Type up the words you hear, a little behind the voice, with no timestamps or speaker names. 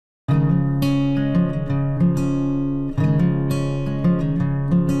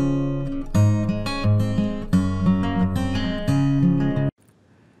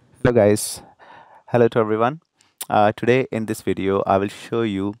Hello guys, hello to everyone. Today in this video I will show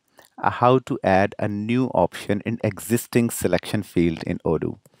you how to add a new option in existing selection field in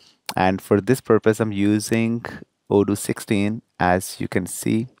Odoo. And for this purpose I'm using Odoo 16. As you can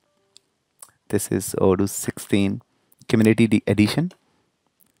see, this is Odoo 16 Community Edition,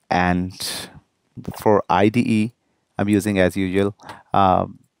 and for IDE I'm using, as usual,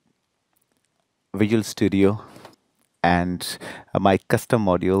 Visual Studio, and my custom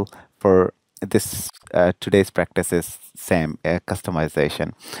module for this today's practice is same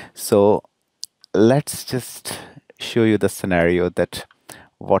customization. So let's just show you the scenario that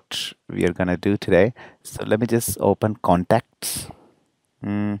what we are gonna do today. So let me just open contacts.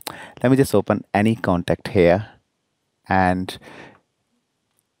 Let me just open any contact here, and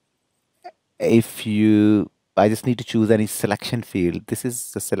if you I just need to choose any selection field. This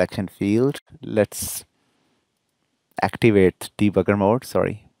is the selection field. Let's activate debugger mode.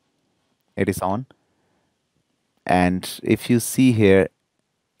 Sorry, it is on. And if you see here,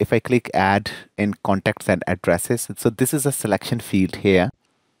 if I click add in contacts and addresses, so this is a selection field here.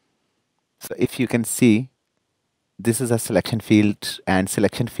 So if you can see, this is a selection field, and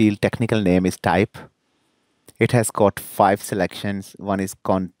selection field technical name is type. It has got 5 selections. One is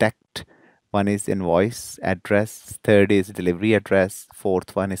contact, one is invoice address, third is delivery address,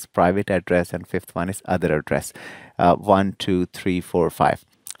 fourth one is private address, and fifth one is other address. 1, 2, 3, 4, 5.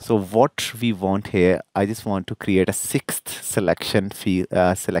 So what we want here, I just want to create a 6th selection field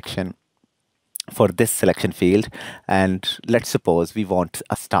selection for this selection field, and let's suppose we want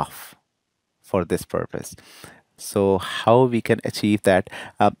a staff for this purpose. So how we can achieve that?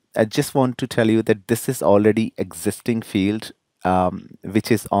 I just want to tell you that this is already existing field,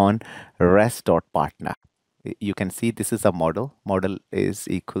 which is on res.partner. You can see this is a model. Model is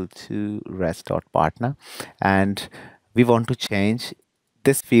equal to res.partner, and we want to change.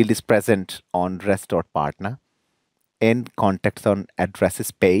 This field is present on res.partner in contacts on addresses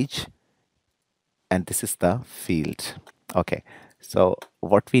page, and this is the field. Okay, so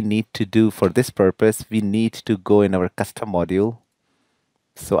what we need to do for this purpose, we need to go in our custom module.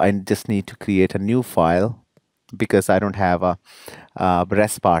 So I just need to create a new file because I don't have a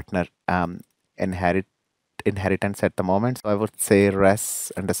res partner inheritance at the moment. So I would say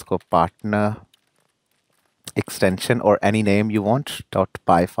res underscore partner extension, or any name you want,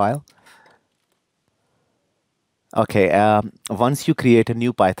 .py file. Okay, once you create a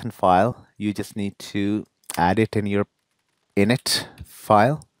new Python file, you just need to add it in your init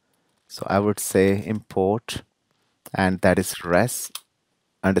file. So I would say import, and that is res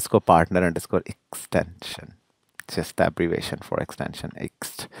underscore partner underscore extension, just the abbreviation for extension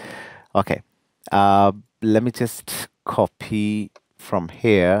ext. Okay, let me just copy from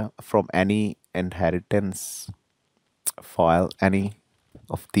here, from any inheritance file, any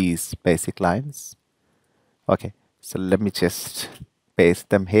of these basic lines. Okay, so let me just paste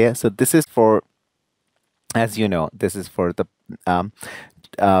them here. So this is for, as you know, this is for the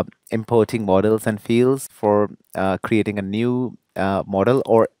importing models and fields for creating a new model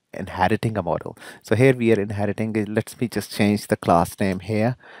or inheriting a model. So here we are inheriting. Let me just change the class name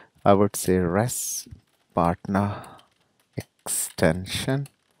here. I would say res partner extension,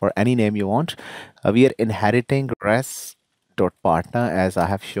 or any name you want. We are inheriting res dot partner, as I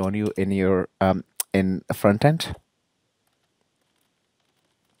have shown you in your in front end.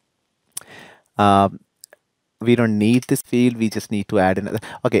 We don't need this field, we just need to add another.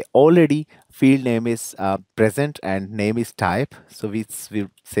 Okay, already field name is present and name is type, so we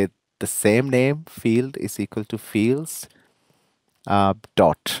say the same name field is equal to fields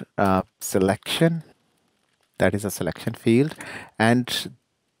dot selection. That is a selection field, and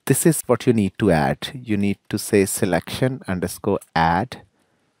this is what you need to add. You need to say selection underscore add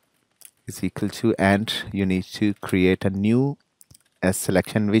is equal to, and you need to create a new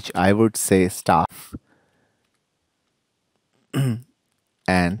selection, which I would say staff,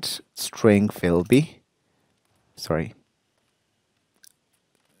 and string will be, sorry,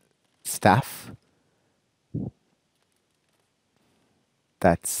 staff.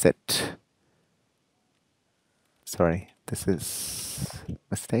 That's it. Sorry, this is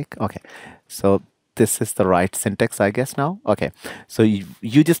mistake. Okay, so this is the right syntax, I guess now. Okay, so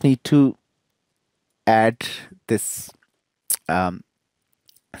you just need to add this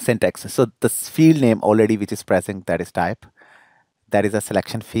syntax. So this field name already, which is present, that is type. That is a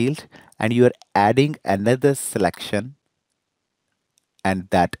selection field, and you are adding another selection, and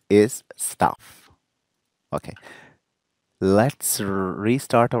that is staff. Okay, let's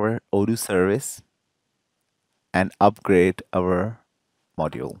restart our Odoo service and upgrade our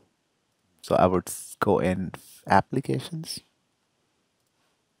module. So I would go in applications,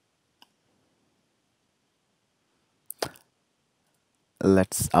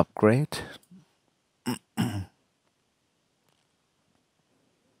 Let's upgrade.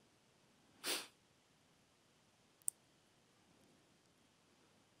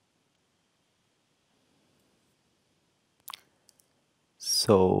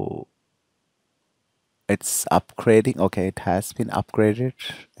 So it's upgrading. Okay, it has been upgraded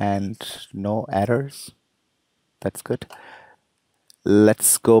and no errors. That's good.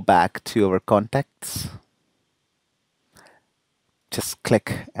 Let's go back to our contacts. Just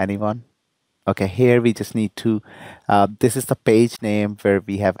click anyone. Okay, here we just need to, this is the page name where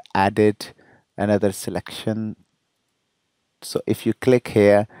we have added another selection. So if you click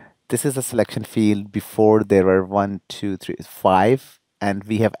here, this is a selection field. Before there were 1, 2, 3, 5, and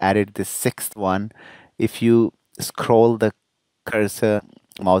we have added the sixth one. If you scroll the cursor,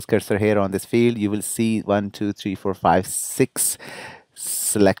 mouse cursor here on this field, you will see 1, 2, 3, 4, 5, 6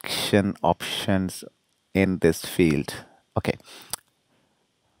 selection options in this field. Okay,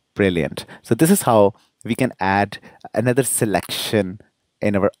 brilliant. So this is how we can add another selection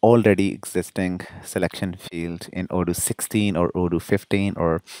in our already existing selection field in Odoo 16 or Odoo 15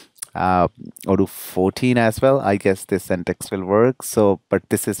 or Odoo 14 as well. I guess this syntax will work. So, but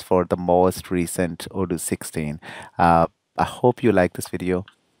this is for the most recent Odoo 16. I hope you like this video.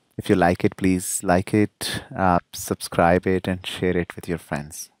 If you like it, please like it, subscribe it, and share it with your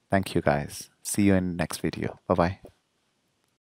friends. Thank you guys. See you in next video. Bye bye.